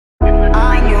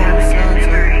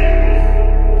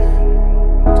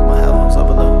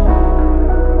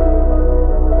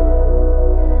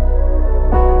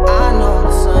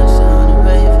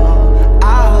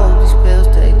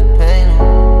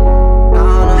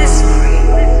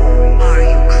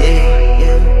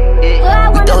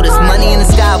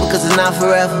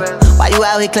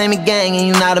out here claiming gang and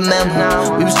you not a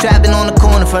member? We was trapping on the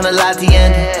corner from the La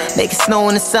Tienda. Make it snow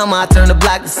in the summer, I turn the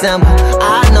block December.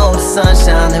 I know the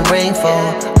sunshine and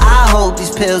rainfall. I hope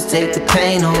these pills take the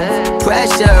pain off.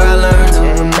 Pressure, I learned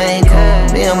to remain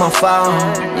calm. Me and my fire,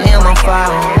 me and my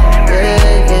fire,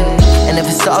 yeah, yeah. And if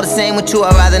it's all the same with you,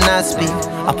 I'd rather not speak.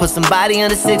 I put somebody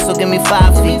under 6, so give me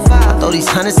 5 feet. I throw these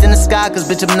hundreds in the sky, cause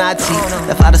bitch I'm not cheap.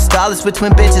 Left out of starless with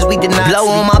twin bitches, we did not blow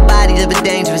on my body, live a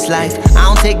dangerous life. I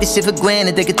don't take this shit for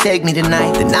granted, they could take me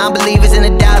tonight. The non-believers and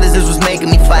the doubters is what's making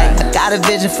me fight. I got a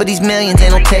vision for these millions,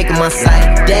 ain't no taking my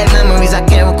sight. Dead memories, I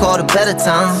can't recall the better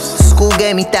times. School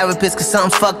gave me therapists, cause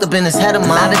something fucked up in his head of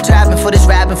mine. I've been trapping for this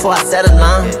rapping before I set a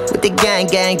line. With the gang,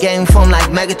 we form like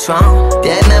Megatron.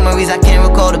 Dead memories, I can't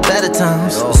recall the better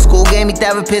times. School gave me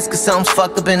therapists, cause something's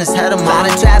fucked up in his head of mine.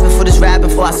 I've been trapping for this rapping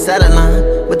before I set a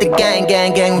line. With the gang,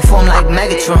 we form like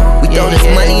Megatron. We throw this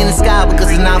money in the sky because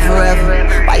it's not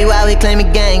forever. Why you out here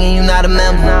claiming gang and you not a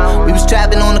member? We was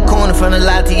trapping on the corner from the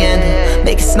La Tienda.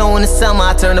 Make it snow in the summer,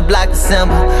 I turn the block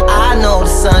December. I know the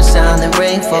sunshine and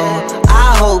rainfall.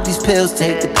 I hope these pills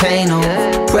take the pain off.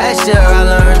 Pressure, I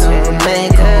learned to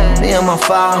remain calm. Me and my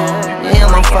fire, me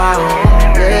and my fire,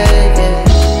 yeah, yeah.